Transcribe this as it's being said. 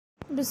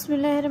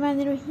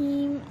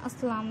बिस्मिल्लाहिर्रहमानिर्रहीम।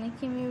 अस्सलाम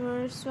वालेकुम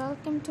viewers,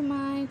 welcome to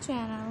my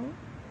channel.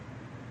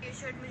 ये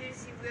शर्ट मुझे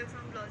रिसीव हुआ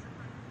from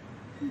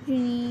blouse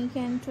unique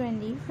and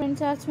trendy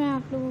friends, आज मैं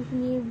आप लोगों के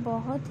लिए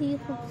बहुत ही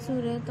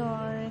खूबसूरत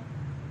और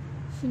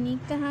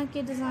यूनिक तरह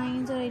के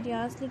डिज़ाइन और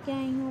आइडियाज़ लेके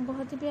आई हूँ।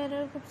 बहुत ही प्यारे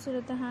और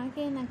खूबसूरत तरह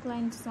के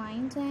नेकलाइन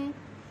डिज़ाइंस हैं,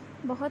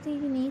 बहुत ही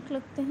यूनिक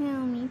लगते हैं।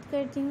 उम्मीद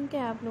करती हूँ कि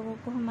आप लोगों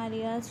को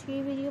हमारी आज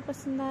की वीडियो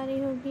पसंद आ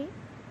रही होगी।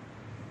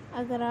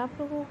 अगर आप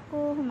लोगों को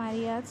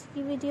हमारी आज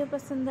की वीडियो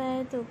पसंद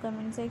आए तो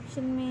कमेंट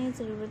सेक्शन में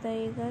ज़रूर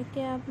बताइएगा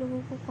कि आप लोगों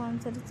को कौन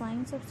सा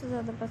डिज़ाइन सबसे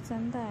ज़्यादा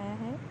पसंद आया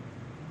है।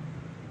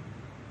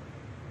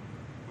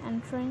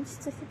 एंड फ्रेंड्स,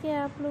 जैसे कि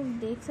आप लोग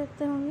देख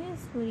सकते होंगे,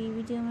 इस पूरी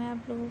वीडियो में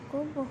आप लोगों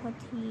को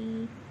बहुत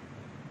ही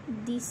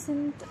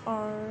डिसेंट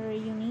और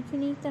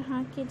यूनिक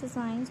तरह के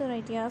डिज़ाइंस और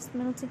आइडियाज़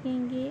मिल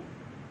सकेंगे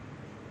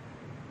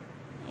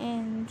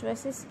एंड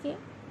ड्रेसेस के।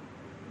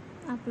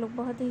 आप लोग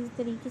बहुत ही इस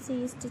तरीके से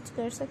ये स्टिच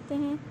कर सकते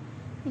हैं।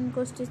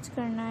 इनको स्टिच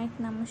करना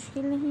इतना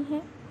मुश्किल नहीं है।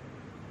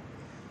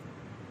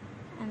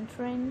 एंड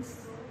फ्रेंड्स,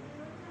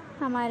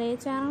 हमारे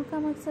चैनल का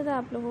मकसद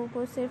आप लोगों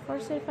को सिर्फ़ और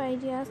सिर्फ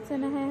आइडियाज़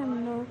देना है। हम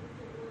लोग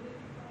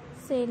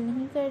सेल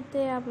नहीं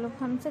करते। आप लोग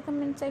हमसे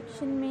कमेंट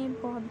सेक्शन में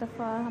बहुत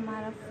दफ़ा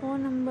हमारा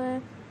फ़ोन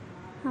नंबर,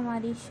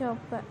 हमारी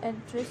शॉप का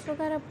एड्रेस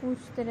वगैरह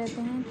पूछते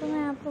रहते हैं, तो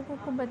मैं आप लोगों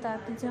को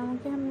बताती जाऊँ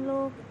कि हम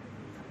लोग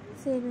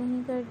सेल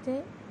नहीं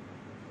करते।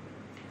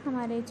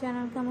 हमारे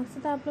चैनल का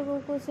मकसद आप लोगों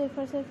को सिर्फ़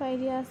और सिर्फ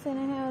आइडियाज़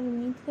देना है और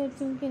उम्मीद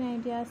करती हूँ कि इन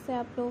आइडियाज़ से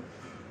आप लोग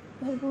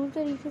भरपूर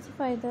तरीके से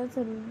फ़ायदा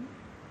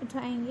ज़रूर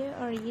उठाएंगे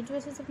और ये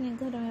ड्रेसेस अपने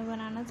घरों में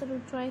बनाना ज़रूर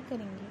ट्राई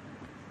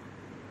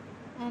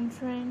करेंगे। एंड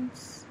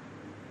फ्रेंड्स,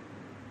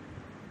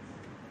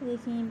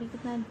 देखिए ये भी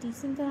कितना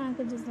डिसेंट तरह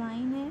का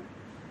डिज़ाइन है।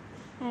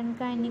 एंड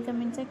काइंडली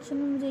कमेंट सेक्शन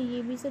में मुझे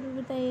ये भी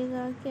ज़रूर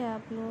बताइएगा कि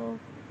आप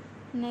लोग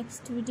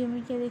नेक्स्ट वीडियो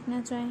में क्या देखना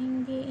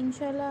चाहेंगे।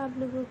 इंशाल्लाह आप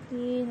लोगों के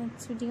लिए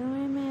नेक्स्ट वीडियो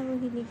में मैं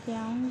वही लेके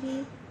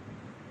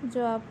आऊँगी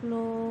जो आप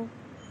लोग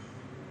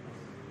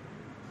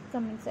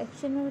कमेंट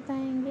सेक्शन में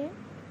बताएंगे।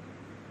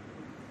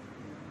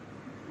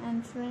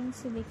 एंड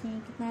फ्रेंड्स, देखिए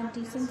कितना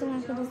डिसेंट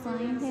तरह का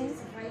डिज़ाइन है,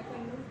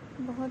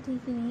 बहुत ही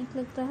यूनिक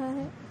लग रहा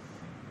है।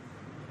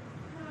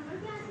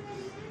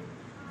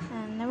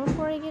 And never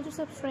forget to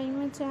subscribe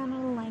my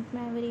channel, like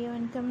my video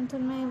and comment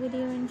on my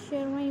video and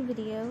share my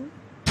video.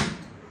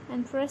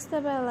 And press the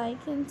bell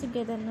icon to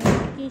get the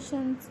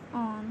notifications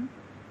on.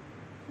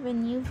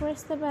 When you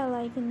press the bell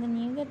icon, then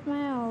you get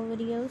my all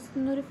videos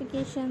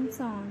notifications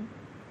on.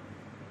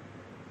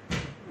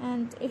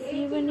 And if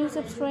you're a new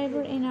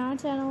subscriber in our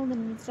channel,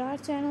 then visit our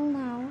channel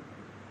now.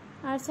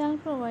 Our channel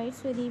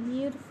provides very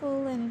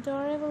beautiful and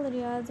adorable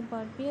videos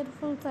about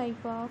beautiful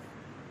type of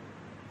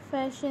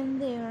fashion.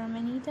 There are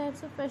many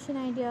types of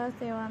fashion ideas.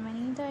 There are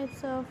many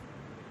types of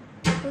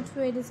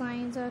footwear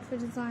designs, outfit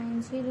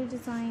designs, jewelry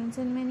designs,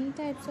 and many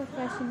types of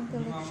fashion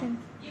collection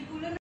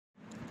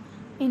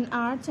in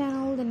our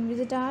channel. Then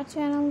visit our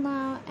channel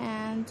now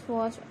and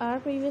watch our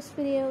previous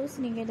videos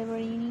and you get a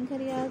very unique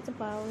ideas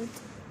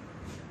about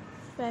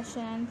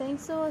fashion. And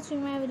thanks for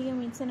watching my video.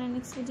 Meet you in our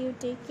next video.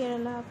 Take care.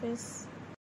 Allah Hafiz.